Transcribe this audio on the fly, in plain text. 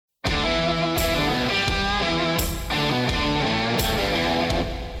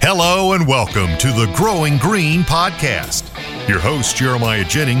Hello and welcome to the Growing Green podcast. Your host, Jeremiah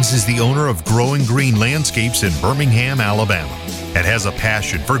Jennings, is the owner of Growing Green Landscapes in Birmingham, Alabama, and has a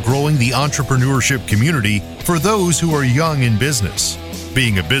passion for growing the entrepreneurship community for those who are young in business.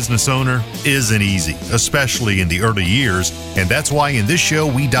 Being a business owner isn't easy, especially in the early years, and that's why in this show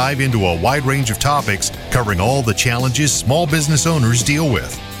we dive into a wide range of topics covering all the challenges small business owners deal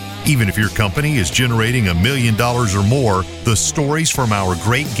with. Even if your company is generating $1 million or more, the stories from our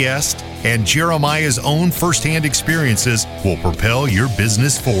great guest and Jeremiah's own firsthand experiences will propel your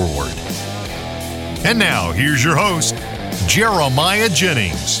business forward. And now, here's your host, Jeremiah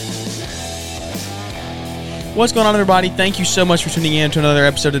Jennings. What's going on, everybody? Thank you so much for tuning in to another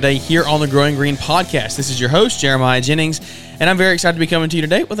episode today here on the Growing Green podcast. This is your host, Jeremiah Jennings, and I'm very excited to be coming to you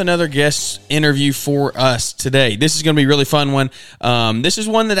today with another guest interview for us today. This is going to be a really fun one. This is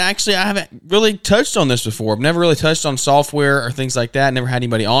one that actually I haven't really touched on this before. I've never really touched on software or things like that. Never had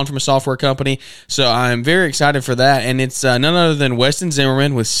anybody on from a software company, so I'm very excited for that. And it's none other than Weston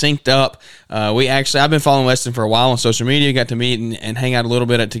Zimmerman with SynkedUp. I've been following Weston for a while on social media. Got to meet and hang out a little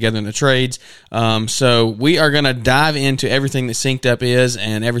bit together in the trades. So we are going to dive into everything that SynkedUp is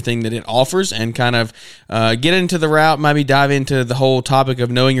and everything that it offers, and kind of get into the route. Maybe dive into the whole topic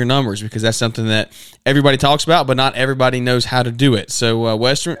of knowing your numbers, because that's something that everybody talks about, but not everybody knows how to do it. So,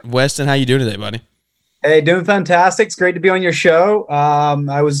 Weston, how you doing today, buddy? Hey, doing fantastic. It's great to be on your show.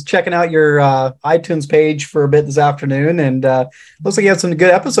 I was checking out your iTunes page for a bit this afternoon, and looks like you have some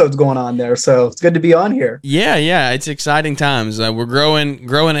good episodes going on there. So it's good to be on here. Yeah, it's exciting times. We're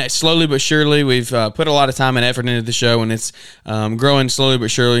growing slowly but surely. We've put a lot of time and effort into the show, and it's growing slowly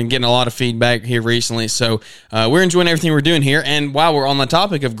but surely and getting a lot of feedback here recently. So we're enjoying everything we're doing here. And while we're on the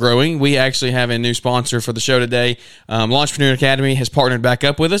topic of growing, we actually have a new sponsor for the show today. Launchpreneur Academy has partnered back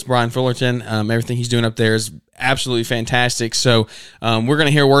up with us. Brian Fullerton, everything he's doing up there is absolutely fantastic. So we're going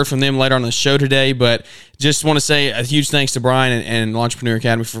to hear a word from them later on the show today, but just want to say a huge thanks to Brian and Launchpreneur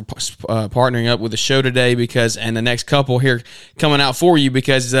Academy for partnering up with the show today, and the next couple here coming out for you,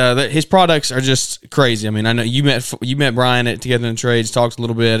 because his products are just crazy. I mean, I know you met Brian at Together in Trades, talked a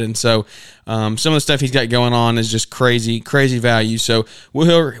little bit, and so some of the stuff he's got going on is just crazy value. So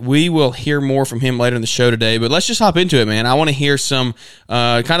we will hear more from him later in the show today, but let's just hop into it, man. I want to hear some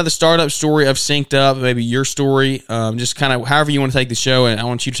kind of the startup story of SynkedUp, maybe your story, just kind of however you want to take the show, and I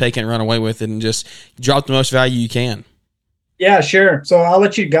want you to take it and run away with it and just drop the most value you can. Yeah, sure. So I'll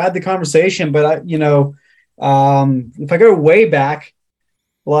let you guide the conversation, but if I go way back,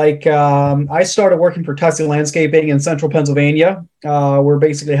 I started working for Tussey Landscaping in central Pennsylvania. We're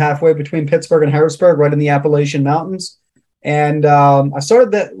basically halfway between Pittsburgh and Harrisburg, right in the Appalachian Mountains. And I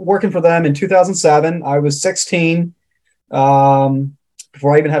started working for them in 2007. I was 16.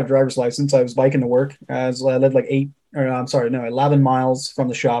 Before I even had a driver's license, I was biking to work. I lived 11 miles from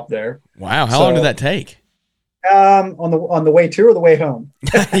the shop there. Wow. How long did that take? On the way to or the way home?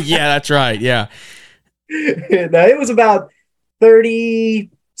 Yeah, that's right. Yeah. Now, it was about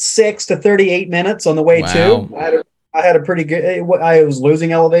 36 to 38 minutes on the way to. I had a pretty good, I was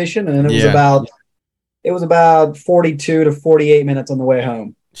losing elevation, and it was about 42 to 48 minutes on the way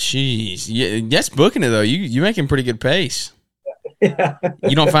home. Jeez. Yeah, that's booking it though. You're making pretty good pace. Yeah.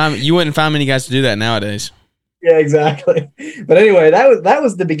 You wouldn't find many guys to do that nowadays. Yeah, exactly. But anyway, that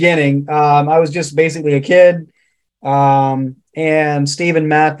was the beginning. I was just basically a kid. And Steve and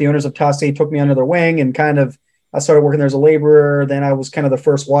Matt, the owners of Tussey, took me under their wing, and I started working there as a laborer. Then I was kind of the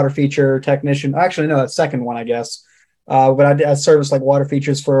first water feature technician. Actually, no, that second one, I guess. But I serviced water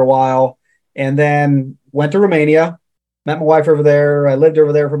features for a while, and then went to Romania. Met my wife over there. I lived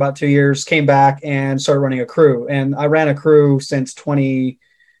over there for about 2 years, came back and started running a crew. And I ran a crew since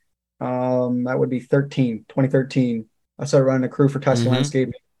 2013. I started running a crew for Tussey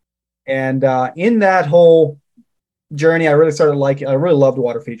Landscaping. And in that whole journey, I really I really loved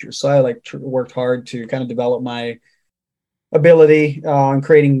water features. So I worked hard to kind of develop my ability in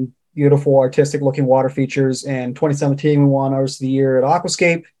creating beautiful, artistic looking water features. And 2017, we won Artist of the Year at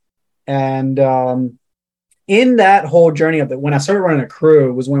Aquascape. And in that whole journey of when I started running a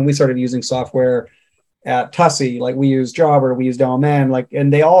crew was when we started using software at Tussey. We used Jobber, we used LMN,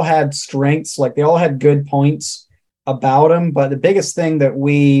 and they all had strengths, they all had good points about them. But the biggest thing that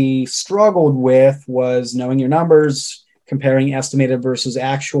we struggled with was knowing your numbers, comparing estimated versus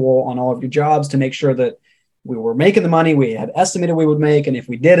actual on all of your jobs to make sure that we were making the money we had estimated we would make. And if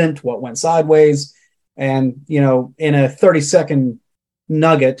we didn't, what went sideways. And, in a 30-second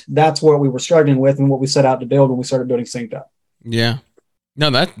nugget, that's what we were struggling with and what we set out to build when we started building SynkedUp. Yeah. No,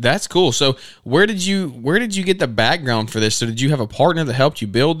 that's cool. So where did you get the background for this? So did you have a partner that helped you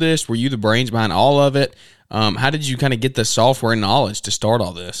build this? Were you the brains behind all of it? How did you kind of get the software knowledge to start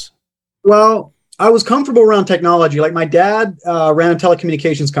all this? Well, I was comfortable around technology. Like my dad ran a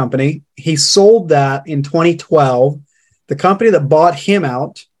telecommunications company. He sold that in 2012. The company that bought him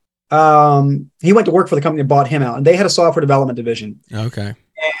out, he went to work for the company that bought him out, and they had a software development division. Okay.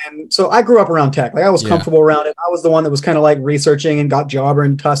 And so I grew up around tech. Like I was comfortable around it. I was the one that was kind of like researching and got Jobber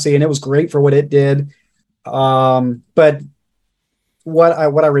and Tussy, and it was great for what it did. But what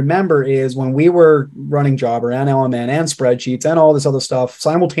I remember is when we were running Jobber and LMN and spreadsheets and all this other stuff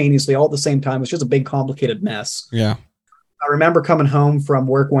simultaneously all at the same time, it was just a big complicated mess. Yeah. I remember coming home from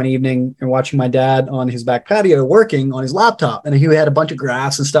work one evening and watching my dad on his back patio working on his laptop, and he had a bunch of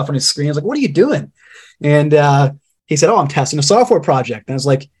graphs and stuff on his screen. I was like, "What are you doing?" And he said, "Oh, I'm testing a software project." And I was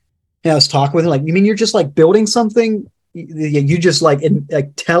like, I was talking with him, like, "You mean you're just like building something? You just like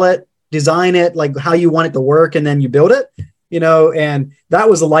tell it, design it, like how you want it to work, and then you build it?" And that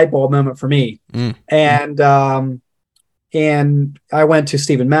was a light bulb moment for me. And I went to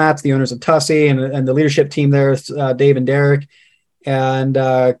Stephen Matz, the owners of Tussy, and the leadership team there, Dave and Derek, and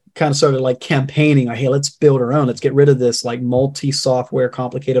kind of started like campaigning, like, "Hey, let's build our own. Let's get rid of this like multi-software,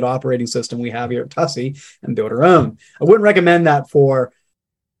 complicated operating system we have here at Tussy and build our own." I wouldn't recommend that for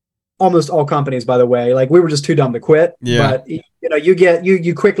almost all companies, by the way. Like we were just too dumb to quit. Yeah. But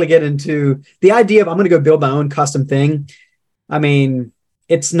you quickly get into the idea of I'm going to go build my own custom thing. I mean,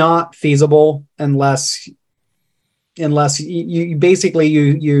 it's not feasible unless you basically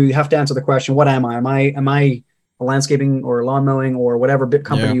you have to answer the question, what am I? Am I a landscaping or lawn mowing or whatever big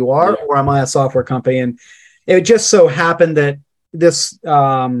company you are, or am I a software company? And it just so happened that this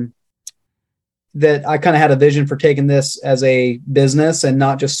that I kind of had a vision for taking this as a business and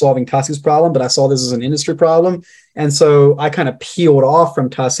not just solving Tussy's problem, but I saw this as an industry problem. And so I kind of peeled off from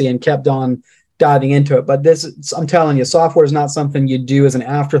Tussy and kept on diving into it. But I'm telling you, software is not something you do as an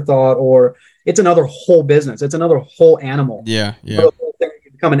afterthought, or it's another whole business. It's another whole animal. Yeah. You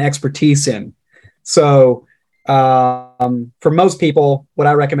become an expertise in. So for most people, what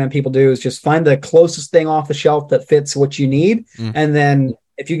I recommend people do is just find the closest thing off the shelf that fits what you need. And then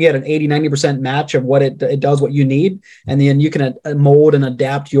if you get an 80-90% match of what it does what you need, and then you can mold and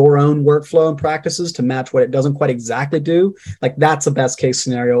adapt your own workflow and practices to match what it doesn't quite exactly do, like that's the best case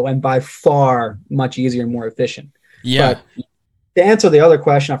scenario, and by far much easier and more efficient. Yeah. But to answer the other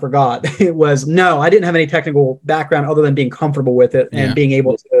question, I forgot. It was, no, I didn't have any technical background other than being comfortable with it and being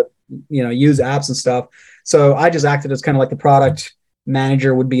able to, use apps and stuff. So I just acted as kind of like the product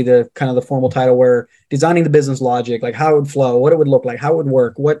manager would be the kind of the formal title, where designing the business logic, like how it would flow, what it would look like, how it would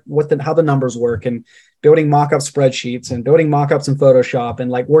work, how the numbers work, and building mock-up spreadsheets and building mock-ups in Photoshop, and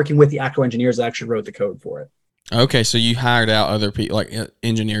like working with the actual engineers that actually wrote the code for it. Okay, so you hired out other people, like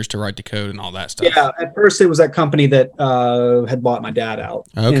engineers, to write the code and all that stuff. Yeah, at first it was that company that had bought my dad out.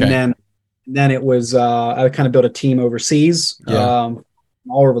 Okay. And then it was I kind of built a team overseas,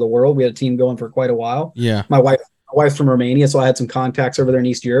 all over the world. We had a team going for quite a while. Yeah. My wife's from Romania, so I had some contacts over there in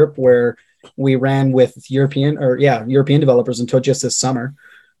East Europe where we ran with European developers until just this summer.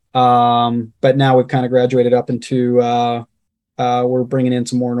 But now we've kind of graduated up into we're bringing in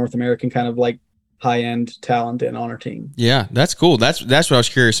some more North American kind of like high-end talent in on our team. Yeah, that's cool. That's what I was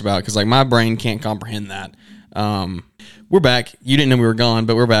curious about, because like my brain can't comprehend that. We're back. You didn't know we were gone,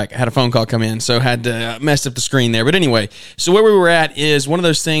 but we're back. I had a phone call come in, so had to mess up the screen there. But anyway, so where we were at is one of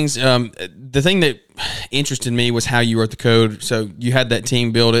those things. The thing that interested me was how you wrote the code. So you had that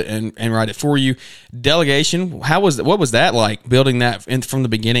team build it and write it for you. Delegation. What was that like, building that from the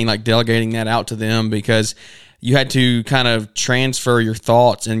beginning, like delegating that out to them, because you had to kind of transfer your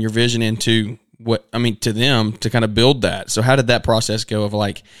thoughts and your vision into to them to kind of build that. So how did that process go of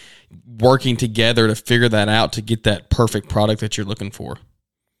like working together to figure that out to get that perfect product that you're looking for?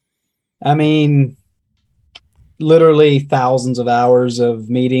 I mean, literally thousands of hours of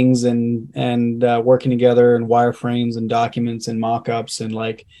meetings and working together, and wireframes and documents and mock-ups and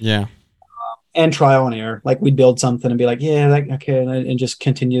like, and trial and error. Like we'd build something and be like, okay. And just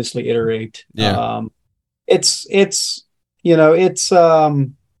continuously iterate. It's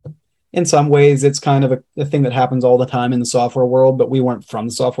in some ways, it's kind of a thing that happens all the time in the software world, but we weren't from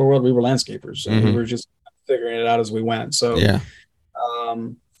the software world. We were landscapers. So we were just figuring it out as we went. So,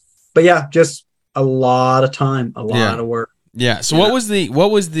 just a lot of time, a lot of work. Yeah. So what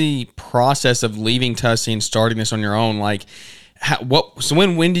was the process of leaving Tussy and starting this on your own? Like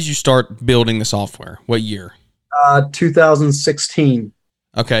when did you start building the software? What year? 2016.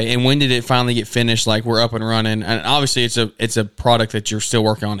 Okay, and when did it finally get finished? Like we're up and running, and obviously it's a product that you're still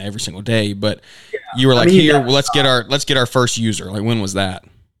working on every single day. But you were like, let's get our first user. Like when was that?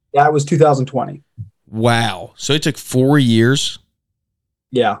 That was 2020. Wow, so it took 4 years.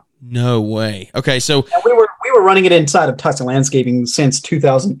 Yeah, No way. Okay, so And we were running it inside of Tuscan Landscaping since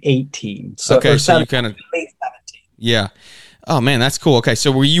 2018. So okay, so you kind of late 17. yeah. Oh man, that's cool. Okay,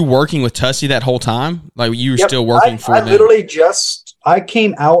 so were you working with Tussie that whole time? Like you were still working for them? I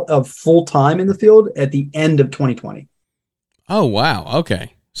came out of full time in the field at the end of 2020. Oh wow.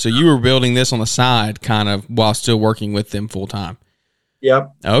 Okay, so you were building this on the side, kind of while still working with them full time.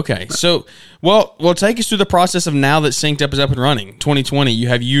 Yep. Okay. So, well, take us through the process of now that SynkedUp is up and running. 2020, you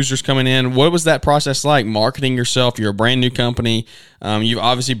have users coming in. What was that process like? Marketing yourself. You're a brand new company. You've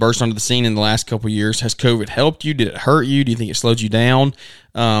obviously burst onto the scene in the last couple of years. Has COVID helped you? Did it hurt you? Do you think it slowed you down?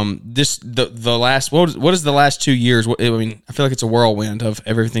 What is the last 2 years? I mean, I feel like it's a whirlwind of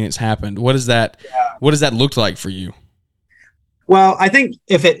everything that's happened. What does that look like for you? Well, I think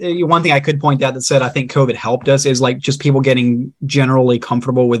one thing I could point out that said I think COVID helped us is like just people getting generally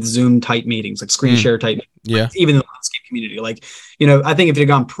comfortable with Zoom type meetings, like screen share type. Yeah. Even in the landscape community, like, I think if it had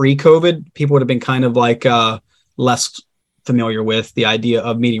gone pre-COVID, people would have been kind of like less familiar with the idea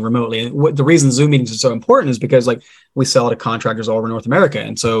of meeting remotely. And the reason Zoom meetings are so important is because like we sell to contractors all over North America,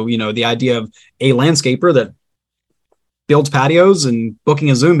 and so the idea of a landscaper that builds patios and booking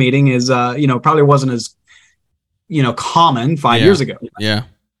a Zoom meeting is probably wasn't as common 5 years ago. Yeah.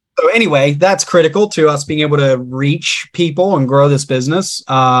 So anyway, that's critical to us being able to reach people and grow this business.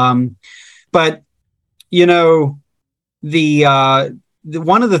 But the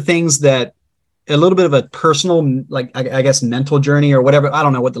one of the things that a little bit of a personal, like I guess mental journey or whatever, I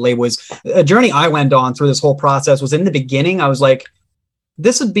don't know what the label is. A journey I went on through this whole process was in the beginning. I was like,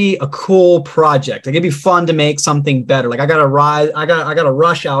 this would be a cool project. Like it'd be fun to make something better. Like I got a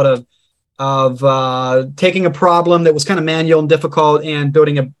rush out of taking a problem that was kind of manual and difficult and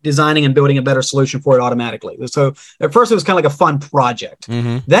designing and building a better solution for it automatically. So at first it was kind of like a fun project.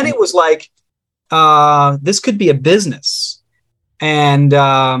 Mm-hmm. Then it was like, this could be a business.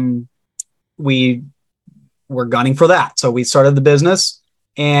 And we were gunning for that. So we started the business.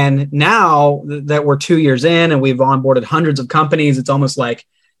 And now that we're 2 years in and we've onboarded hundreds of companies, it's almost like,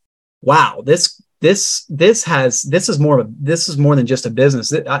 wow, this is more than just a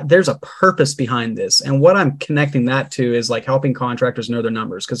business. There's a purpose behind this. And what I'm connecting that to is like helping contractors know their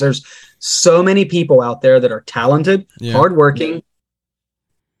numbers. Because there's so many people out there that are talented, hardworking,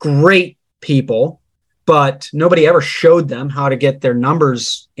 great people, but nobody ever showed them how to get their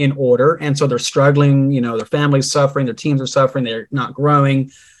numbers in order. And so they're struggling, their family's suffering, their teams are suffering, they're not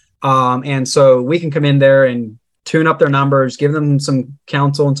growing. And so we can come in there and tune up their numbers, give them some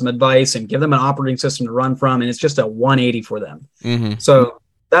counsel and some advice, and give them an operating system to run from. And it's just a 180 for them. Mm-hmm. So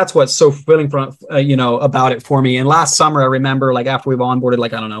that's what's so fulfilling about it for me. And last summer, I remember like after we've onboarded,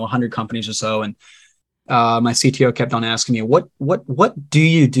 100 companies or so. And my CTO kept on asking me, what do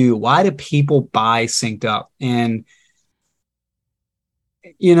you do? Why do people buy SynkedUp? And,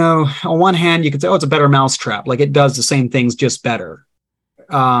 on one hand, you could say, oh, it's a better mousetrap. Like it does the same things, just better.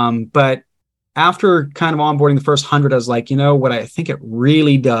 But after kind of onboarding the first 100, I was like, what I think it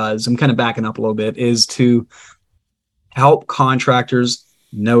really does, I'm kind of backing up a little bit, is to help contractors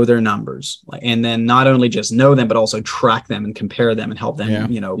know their numbers. And then not only just know them, but also track them and compare them and help them,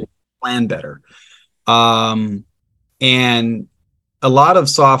 plan better. And a lot of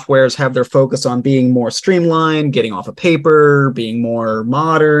softwares have their focus on being more streamlined, getting off of paper, being more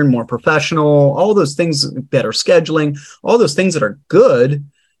modern, more professional, all those things, better scheduling, all those things that are good,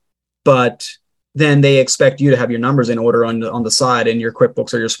 but then they expect you to have your numbers in order on the side in your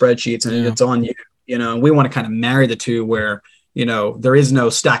QuickBooks or your spreadsheets, and it's on you. We want to kind of marry the two where, there is no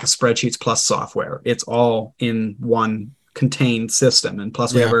stack of spreadsheets plus software. It's all in one contained system. And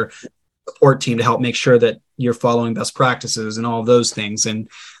plus we have our support team to help make sure that you're following best practices and all of those things. And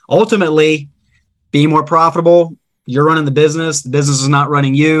ultimately being more profitable, you're running the business is not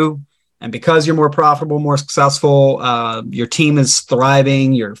running you. And because you're more profitable, more successful, your team is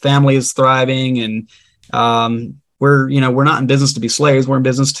thriving, your family is thriving, and we're not in business to be slaves. We're in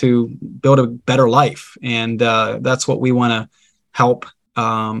business to build a better life, and that's what we want to help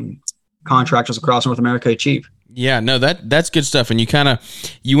contractors across North America achieve. Yeah, no, that's good stuff. And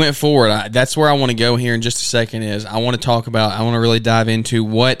you went forward. That's where I want to go here in just a second. I want to really dive into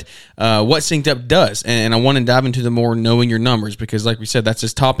what SynkedUp does. And I want to dive into the more knowing your numbers, because like we said, that's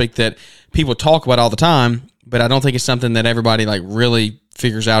this topic that people talk about all the time, but I don't think it's something that everybody really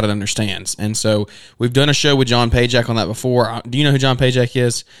figures out and understands. And so we've done a show with John Pajak on that before. Do you know who John Pajak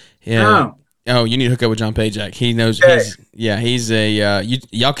is? Yeah. No. Oh, you need to hook up with John Pajak. He knows. Okay. He's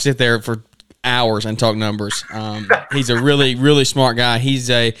y'all can sit there for hours and talk numbers. He's a really, really smart guy. He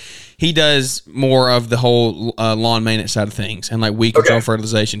does more of the whole lawn maintenance side of things and weed control,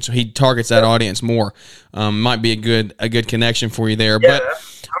 fertilization. So he targets that audience more. Might be a good connection for you there. Yeah, But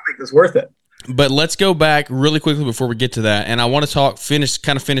I'll make it's worth it. But let's go back really quickly before we get to that, and I want to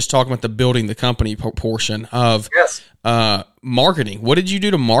finish talking about the building the company portion of marketing. What did you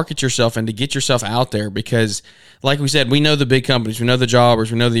do to market yourself and to get yourself out there? Because, like we said, we know the big companies, we know the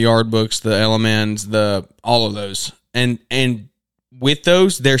Jobbers, we know the Yard Books, the LMNs, all of those, and with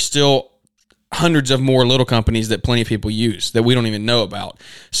those, there's still hundreds of more little companies that plenty of people use that we don't even know about.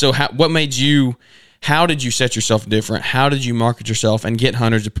 So, how did you set yourself different? How did you market yourself and get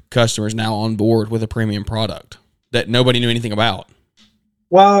hundreds of customers now on board with a premium product that nobody knew anything about?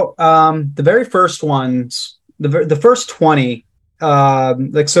 Well, the very first ones, the first 20,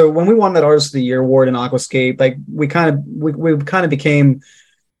 so when we won that Artist of the Year award in Aquascape, like we kind of became,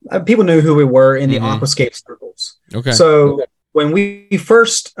 people knew who we were in the Aquascape circles. Okay. So when we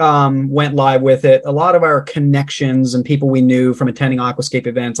first went live with it, a lot of our connections and people we knew from attending Aquascape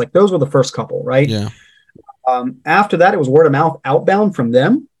events, like those were the first couple, right? Yeah. After that, it was word of mouth outbound from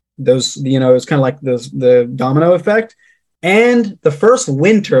them. Those, it was kind of like the domino effect. And the first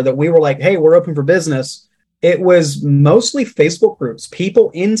winter that we were like, hey, we're open for business, it was mostly Facebook groups, people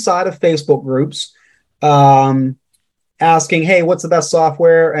inside of Facebook groups asking, hey, what's the best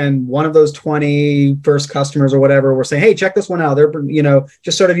software? And one of those 20 first customers or whatever were saying, hey, check this one out. They're,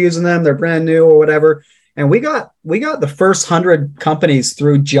 just started using them. They're brand new or whatever. And we got the first 100 companies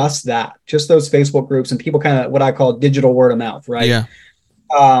through just those Facebook groups and people kind of what I call digital word of mouth. Right. Yeah.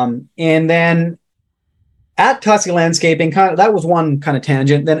 And then at Tussie Landscaping, that was one kind of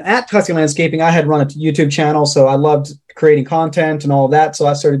tangent. Then at Tussie Landscaping, I had run a YouTube channel. So I loved creating content and all of that. So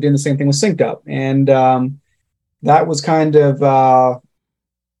I started doing the same thing with SynkedUp. And, that was kind of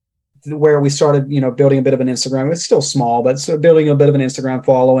where we started, building a bit of an Instagram. It's still small, but so building a bit of an Instagram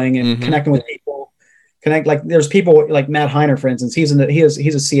following and connecting with people. Like there's people like Matt Heiner, for instance. He's a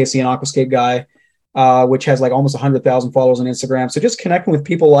CAC and Aquascape guy, which has like almost 100,000 followers on Instagram. So just connecting with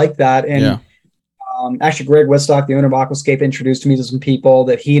people like that. And actually, Greg Woodstock, the owner of Aquascape, introduced me to some people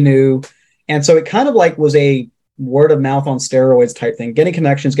that he knew, and so it kind of like was a word of mouth on steroids type thing, getting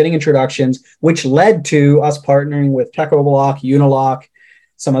connections, getting introductions, which led to us partnering with TechOblock, Unilock,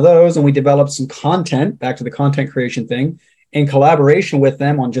 some of those. And we developed some content, back to the content creation thing, in collaboration with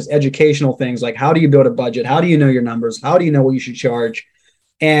them on just educational things like how do you build a budget? How do you know your numbers? How do you know what you should charge?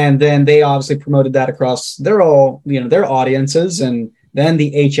 And then they obviously promoted that across their audiences. And then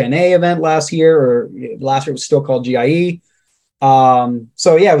the HNA event last year it was still called GIE.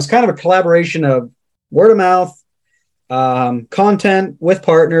 So yeah, it was kind of a collaboration of word of mouth, content with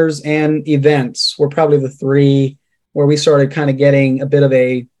partners, and events were probably the three where we started kind of getting a bit of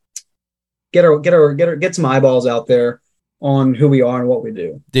a get some eyeballs out there on who we are and what we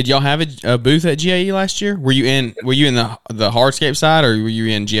do. Did y'all have a booth at GIE last year? Were you in the hardscape side or were you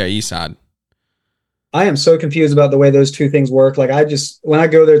in GIE side? I am so confused about the way those two things work. Like when I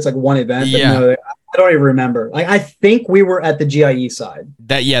go there, it's like one event. Yeah. But I don't even remember. Like I think we were at the GIE side.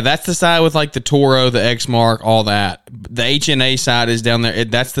 That's the side with like the Toro, the X Mark, all that. The HNA side is down there.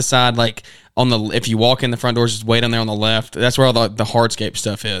 That's the side like if you walk in the front doors, just way down there on the left. That's where all the hardscape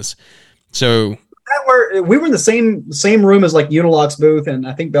stuff is. So we were in the same room as like Unilock's booth, and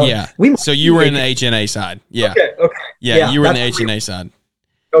I think so you were in the HNA side. Yeah. Okay. Yeah, you were in the HNA side.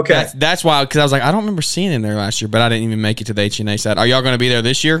 Okay. That's why, because I was like, I don't remember seeing him there last year, but I didn't even make it to the HNA side. Are y'all going to be there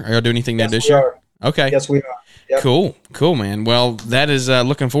this year? Are y'all doing anything there this year? Are. Okay. Yes, we are. Yep. Cool, man. Well, that is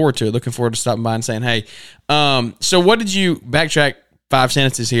looking forward to it. Looking forward to stopping by and saying, hey. So what did you backtrack 5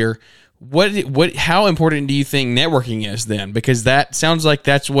 sentences here? How important do you think networking is then? Because that sounds like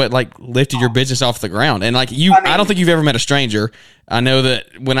that's what like lifted your business off the ground. And like I don't think you've ever met a stranger. I know that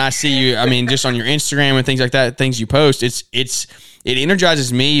when I see you, I mean, just on your Instagram and things like that, things you post, it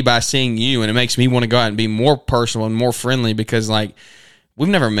energizes me by seeing you, and it makes me want to go out and be more personal and more friendly because like we've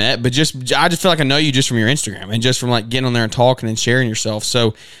never met, but I just feel like I know you just from your Instagram and just from like getting on there and talking and sharing yourself.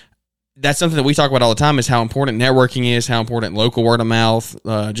 So that's something that we talk about all the time is how important networking is, how important local word of mouth,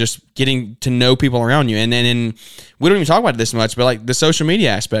 just getting to know people around you. And then we don't even talk about this much, but like the social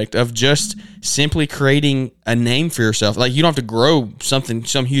media aspect of just simply creating a name for yourself. Like you don't have to grow some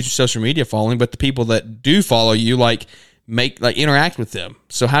huge social media following, but the people that do follow you, interact with them.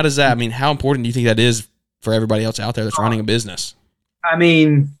 So how does that, I mean, how important do you think that is for everybody else out there that's running a business? I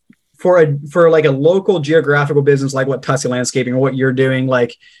mean, for like a local geographical business, like what Tussie Landscaping or what you're doing,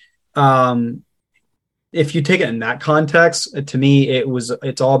 like, if you take it in that context, to me,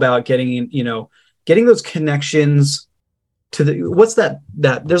 it's all about getting those connections to what's that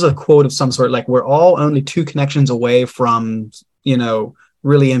there's a quote of some sort, like we're all only 2 connections away from,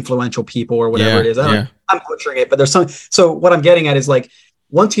 really influential people or whatever it is. I'm butchering it, but there's some, so what I'm getting at is like,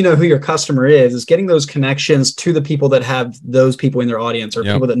 once you know who your customer is getting those connections to the people that have those people in their audience or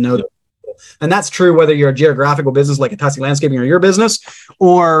people that know them. And that's true whether you're a geographical business like a Tusky Landscaping or your business,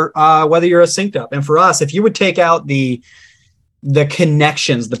 or whether you're a SynkedUp. And for us, if you would take out the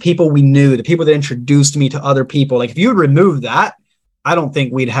connections, the people we knew, the people that introduced me to other people, like if you would remove that, I don't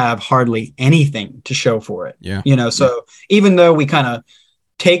think we'd have hardly anything to show for it. Yeah. So even though we kind of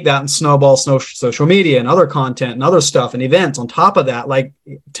take that and snowball social media and other content and other stuff and events on top of that, like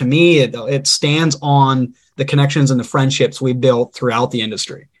to me, it stands on the connections and the friendships we built throughout the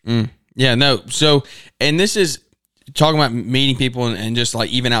industry. Yeah, no. So, and this is talking about meeting people and just like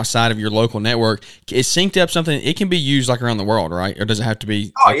even outside of your local network. Is SynkedUp something it can be used like around the world, right? Or does it have to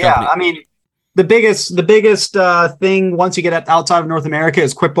be? Oh yeah, company? I mean, the biggest thing once you get outside of North America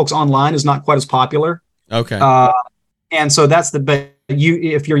is QuickBooks Online is not quite as popular. Okay. And so that's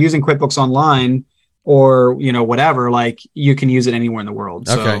if you're using QuickBooks Online or whatever, like you can use it anywhere in the world.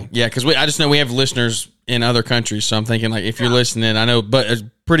 Okay. Yeah, because I just know we have listeners in other countries, so I'm thinking like if you're listening, I know, but it's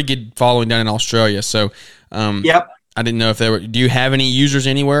pretty good following down in Australia. So, yep. I didn't know if there were. Do you have any users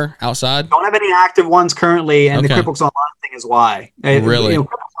anywhere outside? Don't have any active ones currently, and the QuickBooks Online thing is why. Really? QuickBooks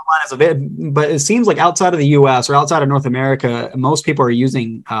Online is a bit, but it seems like outside of the U.S. or outside of North America, most people are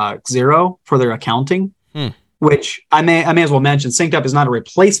using Xero for their accounting. Which I may as well mention, SynkedUp is not a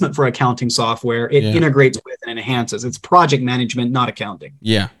replacement for accounting software. It integrates with and enhances. It's project management, not accounting.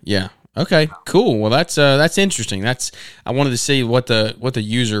 Yeah. Okay, cool. Well, that's interesting. I wanted to see what the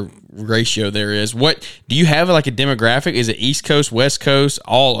user ratio there is. What do you have like a demographic? Is it East Coast, West Coast,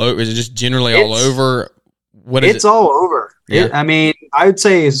 all over? Is it just generally all over? What is it? It's all over. Yeah. I mean, I would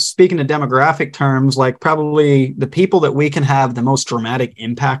say, speaking of demographic terms, like probably the people that we can have the most dramatic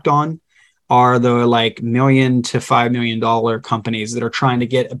impact on are the like $1 million to $5 million companies that are trying to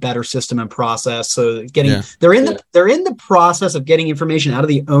get a better system and process. So they're in the process of getting information out of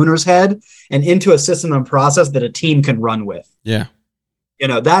the owner's head and into a system and process that a team can run with. Yeah.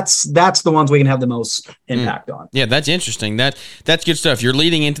 That's the ones we can have the most impact on. Yeah, that's interesting. That's good stuff. You're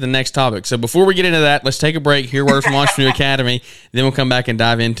leading into the next topic. So before we get into that, let's take a break, hear word from Entrepreneur Academy, then we'll come back and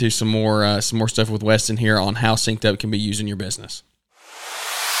dive into some more stuff with Weston here on how SynkedUp can be used in your business.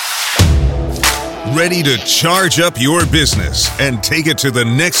 Ready to charge up your business and take it to the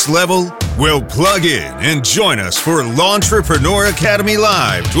next level? Well, plug in and join us for Entrepreneur Academy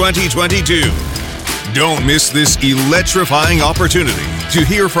Live 2022. Don't miss this electrifying opportunity to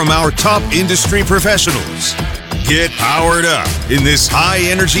hear from our top industry professionals. Get powered up in this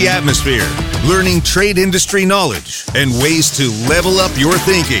high-energy atmosphere, learning trade industry knowledge and ways to level up your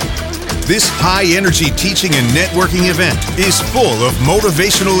thinking. This high-energy teaching and networking event is full of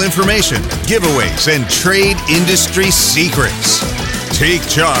motivational information, giveaways, and trade industry secrets. Take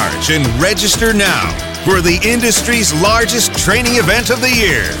charge and register now for the industry's largest training event of the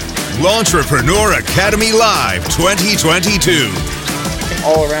year, Entrepreneur Academy Live 2022.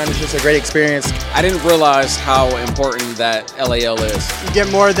 All around, it's just a great experience. I didn't realize how important that LAL is. You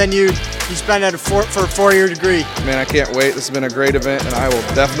get more than you spend at for a 4-year degree. Man, I can't wait. This has been a great event, and I will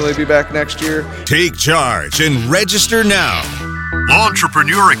definitely be back next year. Take charge and register now.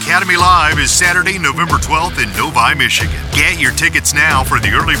 Entrepreneur Academy Live is Saturday, November 12th in Novi, Michigan. Get your tickets now for the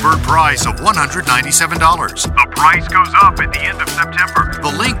early bird price of $197. The price goes up at the end of September.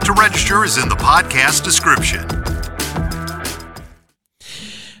 The link to register is in the podcast description.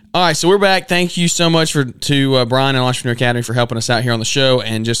 All right, so we're back. Thank you so much to Brian and Entrepreneur Academy for helping us out here on the show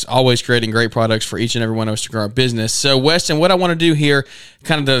and just always creating great products for each and every one of us to grow our business. So, Weston, what I want to do here,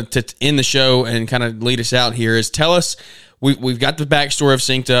 kind of to end the show and kind of lead us out here, is tell us, we've got the backstory of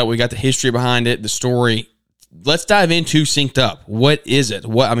SynkedUp, we got the history behind it, the story. Let's dive into SynkedUp. What is it?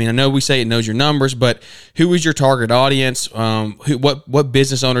 I know we say it knows your numbers, but who is your target audience? What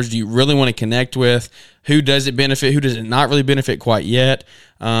business owners do you really want to connect with? Who does it benefit? Who does it not really benefit quite yet?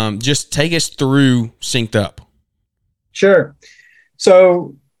 Just take us through SynkedUp. Sure.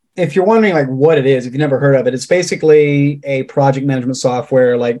 So if you're wondering like what it is, if you've never heard of it, it's basically a project management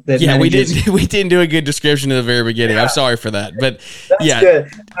software like that. Yeah, we didn't do a good description at the very beginning. Yeah. I'm sorry for that, but that's yeah,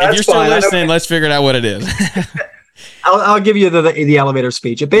 good. If you're still listening, let's figure out what it is. I'll give you the elevator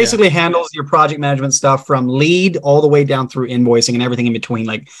speech. It basically handles your project management stuff from lead all the way down through invoicing and everything in between,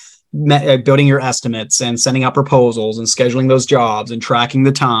 like building your estimates and sending out proposals and scheduling those jobs and tracking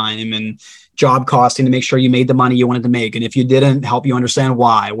the time and job costing to make sure you made the money you wanted to make. And if you didn't, help you understand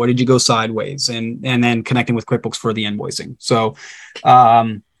why. Where did you go sideways? And then connecting with QuickBooks for the invoicing. So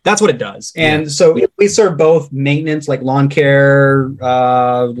that's what it does. And so we serve both maintenance, like lawn care,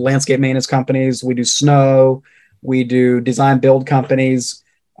 landscape maintenance companies. We do snow. We do design build companies.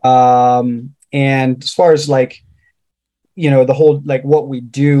 And as far as like the whole, like what we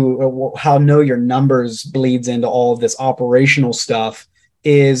do, how know your numbers bleeds into all of this operational stuff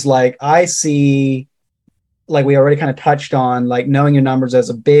is like, I see, like we already kind of touched on, like knowing your numbers as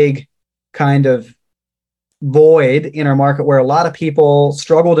a big kind of void in our market where a lot of people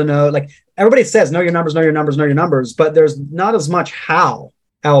struggle to know, like everybody says, know your numbers, know your numbers, know your numbers, but there's not as much how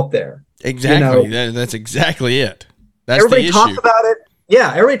out there. Exactly. That's exactly it. That's everybody the issue. Talks about it.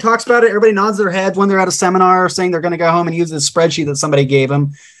 Yeah, everybody talks about it. Everybody nods their heads when they're at a seminar saying they're going to go home and use the spreadsheet that somebody gave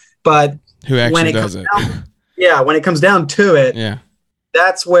them. But who actually does it? When it comes down to it,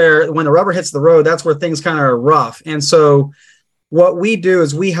 that's where, when the rubber hits the road, that's where things kind of are rough. And so what we do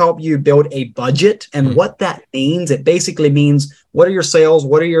is we help you build a budget. And what that means, it basically means, what are your sales?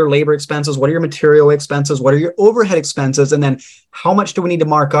 What are your labor expenses? What are your material expenses? What are your overhead expenses? And then how much do we need to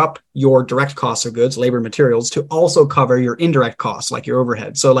mark up your direct costs of goods, labor, materials, to also cover your indirect costs, like your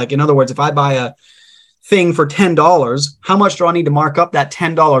overhead? So like, in other words, if I buy a thing for $10, how much do I need to mark up that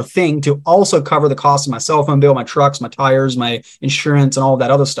 $10 thing to also cover the cost of my cell phone bill, my trucks, my tires, my insurance, and all of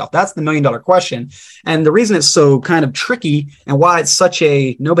that other stuff? That's the $1 million question. And the reason it's so kind of tricky and why it's such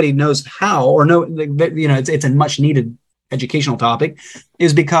a nobody knows how, or it's a much needed educational topic,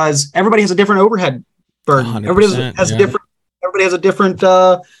 is because everybody has a different overhead burden. Everybody has a different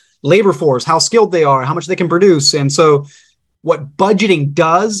labor force, how skilled they are, how much they can produce. And so what budgeting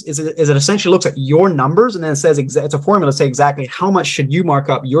does is it essentially looks at your numbers, and then it says it's a formula to say exactly how much should you mark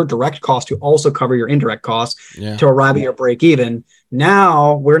up your direct cost to also cover your indirect costs to arrive at your break even.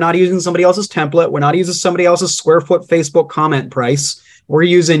 Now we're not using somebody else's template. We're not using somebody else's square foot Facebook comment price. We're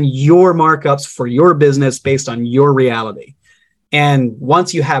using your markups for your business based on your reality. And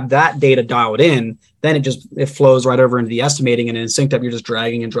once you have that data dialed in, then it flows right over into the estimating. And in SynkedUp, you're just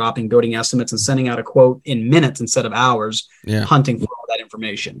dragging and dropping, building estimates, and sending out a quote in minutes instead of hours, hunting for all that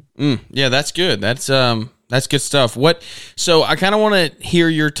information. Yeah, that's good. That's good stuff. So I kind of want to hear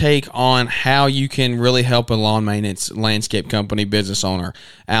your take on how you can really help a lawn maintenance landscape company business owner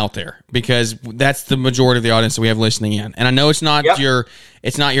out there, because that's the majority of the audience that we have listening in. And I know it's not your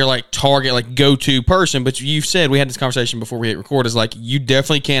like target, like go-to person, but you've said, we had this conversation before we hit record, is like, you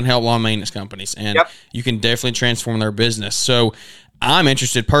definitely can help lawn maintenance companies, and you can definitely transform their business. So I'm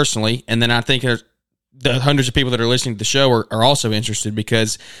interested personally, and then I think the hundreds of people that are listening to the show are also interested,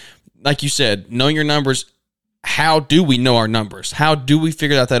 because like you said, knowing your numbers, how do we know our numbers? How do we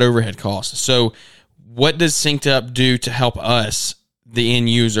figure out that overhead cost? So what does SynkedUp do to help us, the end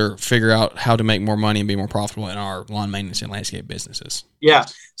user, figure out how to make more money and be more profitable in our lawn maintenance and landscape businesses? Yeah.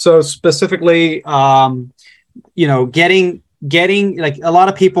 So specifically, getting like, a lot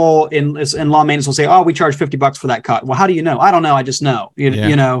of people in lawn maintenance will say, oh, we charge $50 for that cut. Well, how do you know? I don't know. I just know,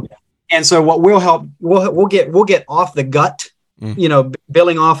 you know? And so what we'll help, we'll get off the gut,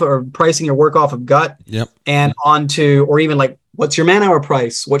 billing off or pricing your work off of gut, and onto, or even like, what's your man hour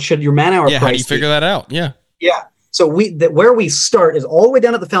price? What should your man hour price be? How do you figure that out? Yeah. So where we start is all the way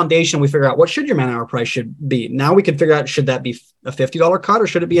down at the foundation. We figure out what should your man hour price should be. Now we can figure out, should that be a $50 cut or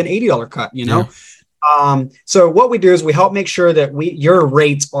should it be an $80 cut? So what we do is we help make sure that your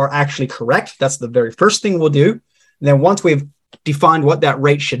rates are actually correct. That's the very first thing we'll do. And then once we've defined what that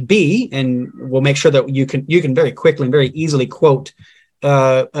rate should be, and we'll make sure that you can very quickly and very easily quote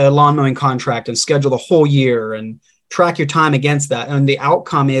a lawn mowing contract and schedule the whole year and track your time against that. And the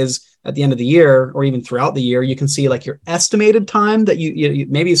outcome is, at the end of the year, or even throughout the year, you can see like your estimated time that you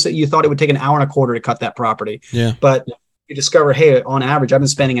maybe you thought it would take an hour and a quarter to cut that property. But you discover, hey, on average, I've been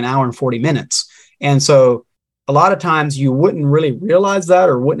spending an hour and 40 minutes. And so a lot of times you wouldn't really realize that,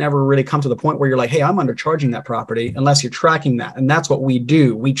 or wouldn't ever really come to the point where you're like, hey, I'm undercharging that property, unless you're tracking that. And that's what we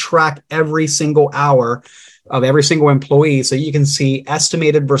do. We track every single hour of every single employee, so you can see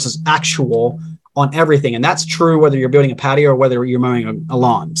estimated versus actual on everything. And that's true whether you're building a patio or whether you're mowing a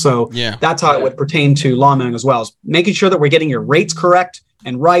lawn. So that's how it would pertain to lawn mowing as well, is making sure that we're getting your rates correct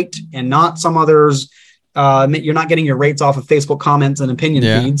and right, and not some others. You're not getting your rates off of Facebook comments and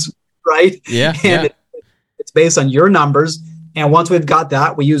opinion feeds, right? It's based on your numbers. And once we've got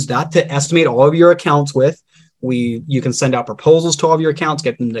that, we use that to estimate all of your accounts with. You can send out proposals to all of your accounts,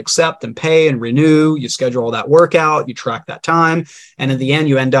 get them to accept and pay and renew. You schedule all that work out, you track that time. And in the end,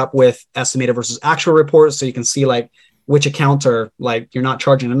 you end up with estimated versus actual reports. So you can see like which accounts are like you're not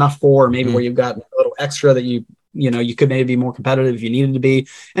charging enough for, or maybe where you've got a little extra that you could maybe be more competitive if you needed to be.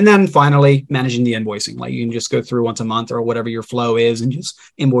 And then finally, managing the invoicing. Like you can just go through once a month or whatever your flow is and just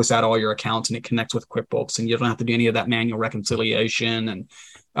invoice out all your accounts, and it connects with QuickBooks, and you don't have to do any of that manual reconciliation and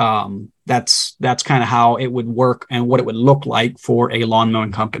That's kind of how it would work and what it would look like for a lawn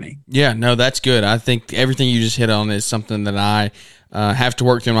mowing company. Yeah, no, that's good. I think everything you just hit on is something that I have to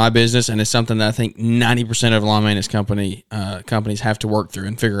work through in my business, and it's something that I think 90% of lawn maintenance companies have to work through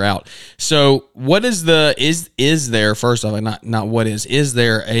and figure out. So, what is is there, first off, not what is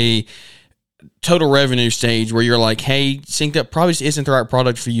there a total revenue stage where you're like, hey, SynkedUp probably isn't the right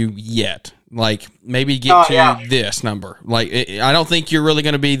product for you yet? Like, maybe get to this number. Like, I don't think you're really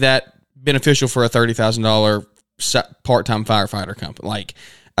going to be that beneficial for a $30,000 part-time firefighter company. Like,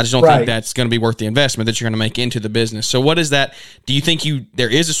 I just don't think that's going to be worth the investment that you're going to make into the business. So what is that? Do you think there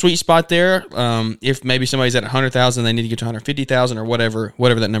is a sweet spot there? If maybe somebody's at 100,000, they need to get to 150,000 or whatever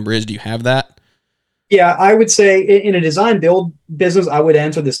that number is. Do you have that? Yeah, I would say in a design build business, I would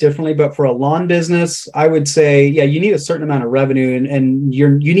answer this differently. But for a lawn business, I would say, yeah, you need a certain amount of revenue, and you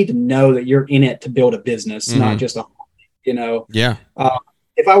need to know that you're in it to build a business, not just a hobby, Yeah.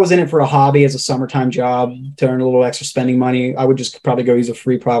 If I was in it for a hobby as a summertime job to earn a little extra spending money, I would just probably go use a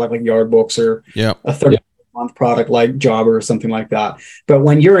free product like Yard Books or a 30-month product like Jobber or something like that. But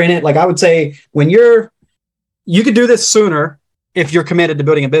when you're in it, like I would say, you could do this sooner if you're committed to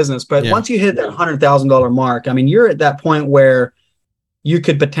building a business. But once you hit that $100,000 mark, I mean, you're at that point where you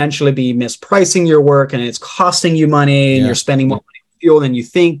could potentially be mispricing your work and it's costing you money and you're spending more money on fuel than you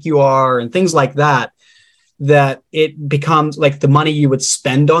think you are and things like that, that it becomes like the money you would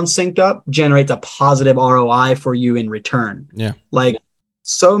spend on SynkedUp generates a positive ROI for you in return. Yeah. Like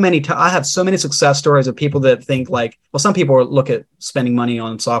I have so many success stories of people that think like, well, some people look at spending money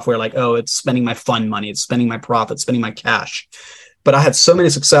on software like, oh, it's spending my fund money, it's spending my profit, spending my cash. But I have so many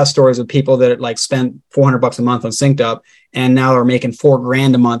success stories of people that like spent $400 a month on SynkedUp and now are making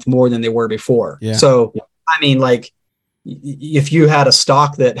 $4,000 a month more than they were before. Yeah. So, I mean, like if you had a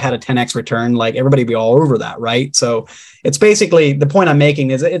stock that had a 10x return, like everybody would be all over that. Right. So it's basically the point I'm making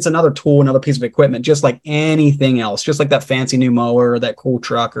is it's another tool, another piece of equipment, just like anything else, just like that fancy new mower or that cool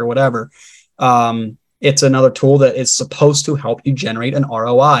truck or whatever. It's another tool that is supposed to help you generate an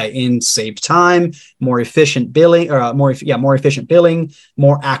ROI in saved time, more efficient billing, more efficient billing,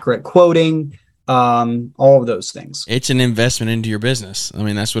 more accurate quoting, all of those things. It's an investment into your business. I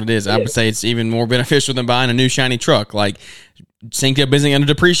mean, that's what it is. I would say it's even more beneficial than buying a new shiny truck. Like SynkedUp isn't going to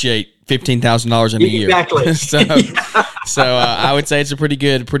depreciate $15,000 in a year. Exactly. So I would say it's a pretty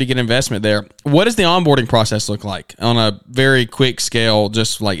good investment there. What does the onboarding process look like on a very quick scale?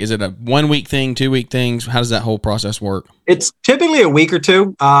 Just like, is it a 1 week thing, 2 week things? How does that whole process work? It's typically a week or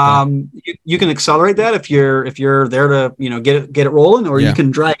two. You can accelerate that if you're there to get it rolling, or you can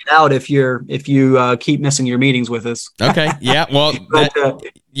drag it out if you keep missing your meetings with us. Okay. Yeah. Well,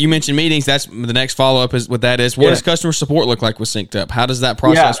 you mentioned meetings. That's the next follow up is what that is. What does customer support look like with SynkedUp? How does that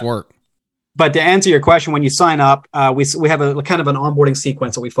process work? But to answer your question, when you sign up, we have a kind of an onboarding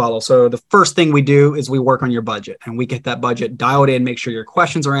sequence that we follow. So the first thing we do is we work on your budget, and we get that budget dialed in, make sure your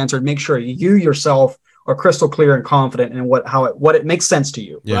questions are answered, make sure you yourself are crystal clear and confident in what it makes sense to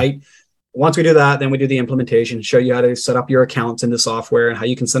you, right? Once we do that, then we do the implementation, show you how to set up your accounts in the software and how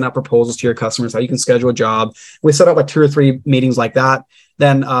you can send out proposals to your customers, how you can schedule a job. We set up like 2 or 3 meetings like that.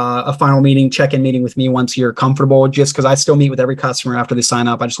 Then a final meeting, check-in meeting with me once you're comfortable, just because I still meet with every customer after they sign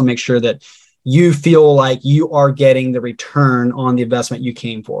up. I just want to make sure that you feel like you are getting the return on the investment you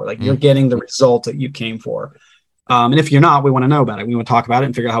came for. Like you're getting the result that you came for. And if you're not, we want to know about it. We want to talk about it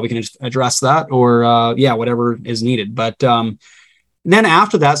and figure out how we can address that or whatever is needed. But then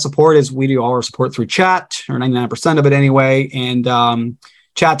after that, support is we do all our support through chat, or 99% of it anyway. And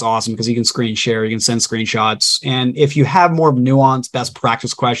chat's awesome because you can screen share, you can send screenshots. And if you have more nuanced best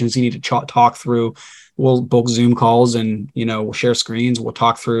practice questions you need to talk through, we'll book Zoom calls and, we'll share screens. We'll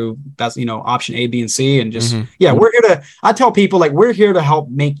talk through that's, option A, B, and C. And just, we're here I tell people like, we're here to help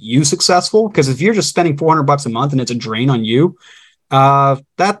make you successful. Because if you're just spending $400 a month and it's a drain on you,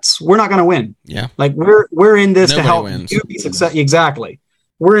 we're not going to win. Yeah. Like we're in this Nobody to help wins. you be successful. Exactly.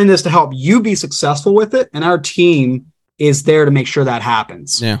 We're in this to help you be successful with it. And our team is there to make sure that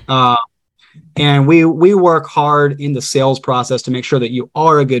happens. Yeah. And we work hard in the sales process to make sure that you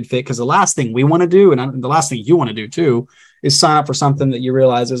are a good fit. Because the last thing we want to do, and the last thing you want to do too, is sign up for something that you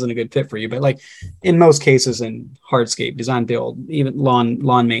realize isn't a good fit for you. But like in most cases in hardscape, design build, even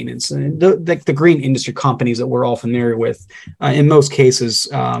lawn maintenance, and the green industry companies that we're all familiar with, in most cases,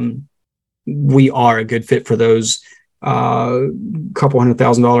 we are a good fit for those couple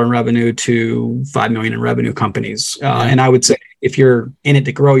 $100,000 in revenue to $5 million in revenue companies. And I would say if you're in it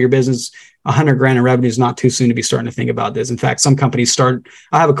to grow your business, $100,000 in revenue is not too soon to be starting to think about this. In fact, some companies I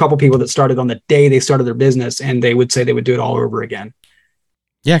have a couple people that started on the day they started their business and they would say they would do it all over again.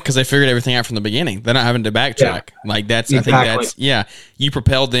 Yeah, because they figured everything out from the beginning. They're not having to backtrack. Yeah. Like that's, Exactly. I think that's, you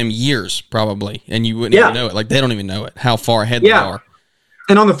propelled them years probably, and you wouldn't even know it. Like they don't even know it, how far ahead they are.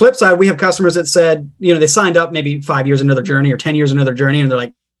 And on the flip side, we have customers that said, they signed up maybe 5 years into their journey or 10 years into their journey. And they're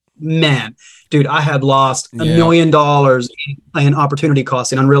like, man, dude, I have lost $1 million in opportunity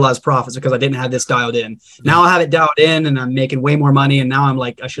costs and unrealized profits because I didn't have this dialed in. Now I have it dialed in and I'm making way more money. And now I'm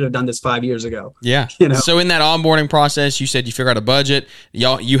like, I should have done this 5 years ago. Yeah. So in that onboarding process, you said you figure out a budget.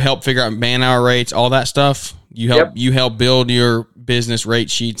 You help figure out man hour rates, all that stuff. You help build your business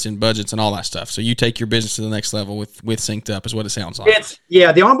rate sheets and budgets and all that stuff. So you take your business to the next level with SynkedUp is what it sounds like. The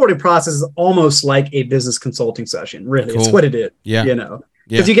onboarding process is almost like a business consulting session. Really, It's what it is. Yeah.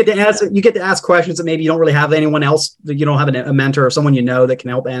 Because you get to ask questions that maybe you don't really have anyone else, that you don't have a mentor or someone that can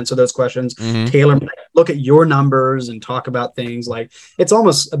help answer those questions. Tailor, look at your numbers and talk about things. Like it's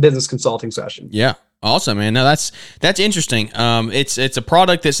almost a business consulting session. Yeah. Awesome, man. No, that's interesting. It's a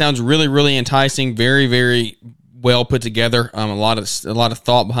product that sounds really, really enticing. Very, very well put together. A lot of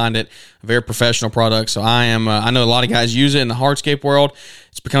thought behind it. A very professional product. So I know a lot of guys use it in the hardscape world.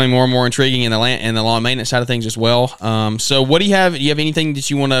 It's becoming more and more intriguing in the lawn maintenance side of things as well. So what do you have? Do you have anything that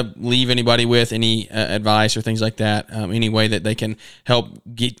you want to leave anybody with? Any advice or things like that? Any way that they can help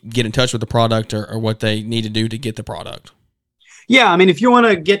get in touch with the product or what they need to do to get the product? Yeah, I mean, if you want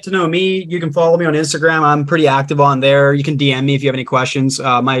to get to know me, you can follow me on Instagram. I'm pretty active on there. You can DM me if you have any questions.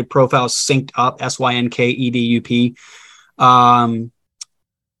 My profile is SynkedUp, SynkedUp.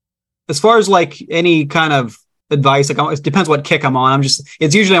 As far as like any kind of advice, it depends what kick I'm on.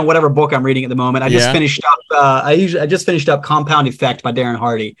 It's usually on whatever book I'm reading at the moment. I just finished up Compound Effect by Darren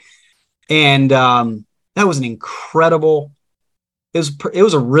Hardy, and that was an incredible. It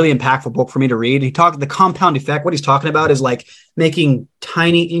was a really impactful book for me to read. The compound effect. What he's talking about is like making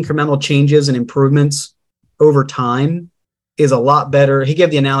tiny incremental changes and improvements over time is a lot better. He gave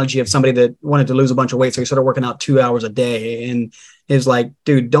the analogy of somebody that wanted to lose a bunch of weight. So he started working out 2 hours a day and is like,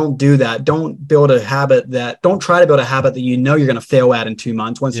 dude, don't do that. Don't try to build a habit that you're going to fail at in 2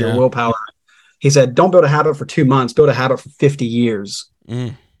 months once your willpower. He said, don't build a habit for 2 months, build a habit for 50 years.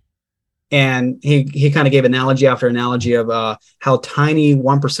 And he kind of gave analogy after analogy of how tiny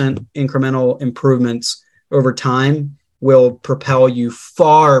 1% incremental improvements over time will propel you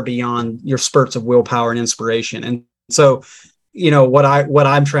far beyond your spurts of willpower and inspiration. And so, what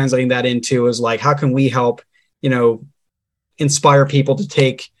I'm translating that into is like, how can we help, inspire people to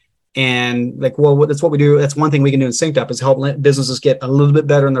take and like, well, that's what we do. That's one thing we can do in SynkedUp is help businesses get a little bit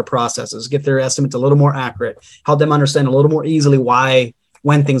better in their processes, get their estimates a little more accurate, help them understand a little more easily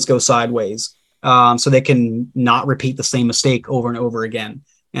when things go sideways, so they can not repeat the same mistake over and over again.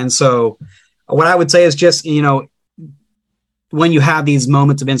 And so what I would say is just, when you have these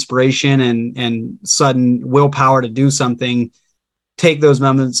moments of inspiration and sudden willpower to do something, take those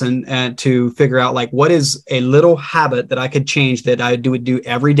moments and to figure out like, what is a little habit that I could change that I would do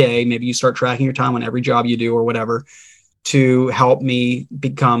every day. Maybe you start tracking your time on every job you do or whatever to help me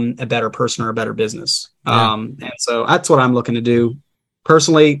become a better person or a better business. And so that's what I'm looking to do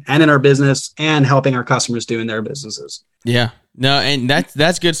personally and in our business and helping our customers do in their businesses. Yeah. No, and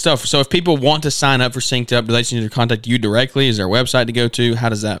that's good stuff. So if people want to sign up for SynkedUp, do they need to contact you directly? Is there a website to go to? How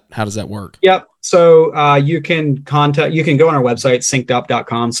does that work? Yep. So you can go on our website,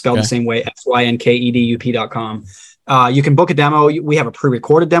 synkedup.com, spelled the same way, SynkedUp.com. You can book a demo. We have a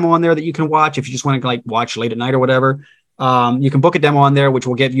pre-recorded demo on there that you can watch if you just want to like watch late at night or whatever. You can book a demo on there, which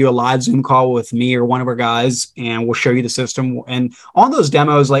will give you a live Zoom call with me or one of our guys, and we'll show you the system. And on those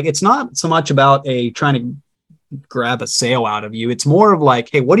demos, like it's not so much about trying to grab a sale out of you. It's more of like,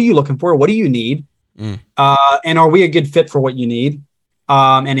 hey, what are you looking for? What do you need? And are we a good fit for what you need?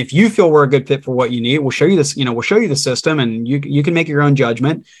 And if you feel we're a good fit for what you need, we'll show you this. We'll show you the system, and you can make your own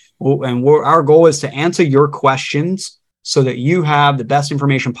judgment. Our goal is to answer your questions so that you have the best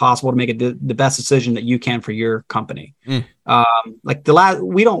information possible to make the best decision that you can for your company. We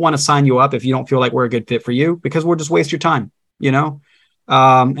don't want to sign you up if you don't feel like we're a good fit for you, because we'll just waste your time,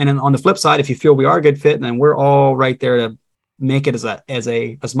 and then on the flip side, if you feel we are a good fit, then we're all right there to make it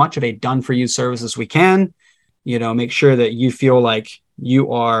as much of a done for you service as we can, make sure that you feel like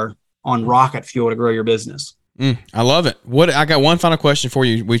you are on rocket fuel to grow your business. I love it. I got one final question for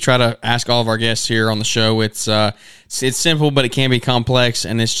you. We try to ask all of our guests here on the show. It's simple, but it can be complex.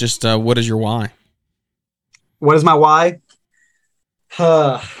 And it's just, what is your why? What is my why?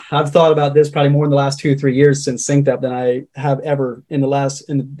 I've thought about this probably more in the last 2 or 3 years since SynkedUp than I have ever in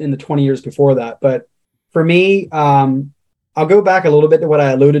the 20 years before that. But for me, I'll go back a little bit to what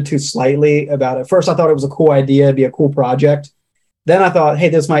I alluded to slightly about it. First, I thought it was a cool idea, it'd be a cool project. Then I thought, hey,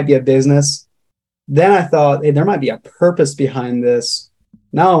 this might be a business. Then I thought, hey, there might be a purpose behind this.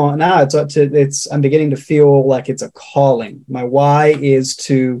 Now I'm beginning to feel like it's a calling. My why is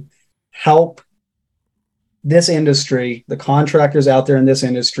to help this industry, the contractors out there in this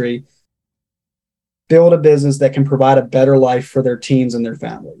industry, build a business that can provide a better life for their teams and their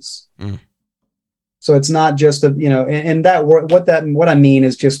families. So it's not just what I mean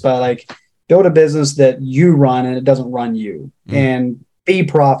is just by like build a business that you run and it doesn't run you, and be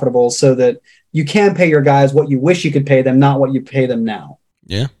profitable so that you can pay your guys what you wish you could pay them, not what you pay them now.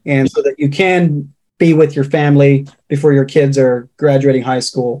 Yeah. And so that you can be with your family before your kids are graduating high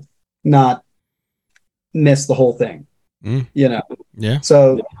school, not miss the whole thing. Yeah.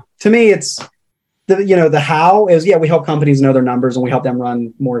 So to me, it's the how is, we help companies know their numbers and we help them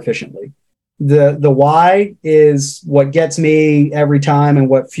run more efficiently. The why is what gets me every time, and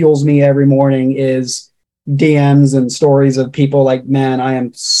what fuels me every morning is DMs and stories of people like, man, I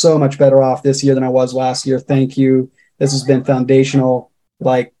am so much better off this year than I was last year. Thank you. This has been foundational.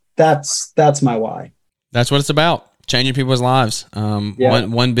 Like that's my why. That's what it's about. Changing people's lives,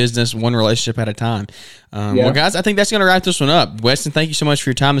 one business, one relationship at a time. Well, guys, I think that's going to wrap this one up. Weston, thank you so much for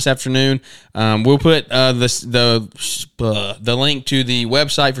your time this afternoon. We'll put the link to the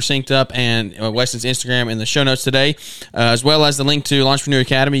website for SynkedUp and Weston's Instagram in the show notes today, as well as the link to Entrepreneur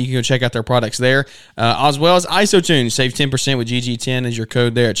Academy. You can go check out their products there, as well as IsoTune. Save 10% with GG10 as your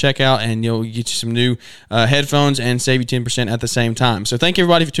code there at checkout, and you'll get you some new headphones and save you 10% at the same time. So thank you,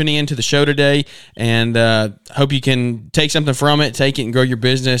 everybody, for tuning in to the show today, and hope you can take something from it, take it and grow your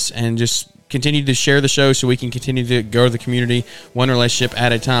business, and just continue to share the show so we can continue to grow the community one relationship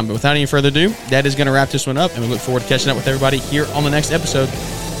at a time. But without any further ado, that is going to wrap this one up, and we look forward to catching up with everybody here on the next episode.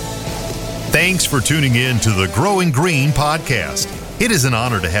 Thanks for tuning in to the Growing Green podcast. It is an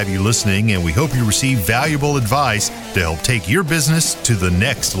honor to have you listening, and we hope you receive valuable advice to help take your business to the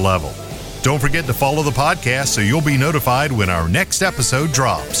next level. Don't forget to follow the podcast so you'll be notified when our next episode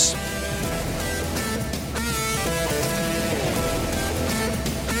drops.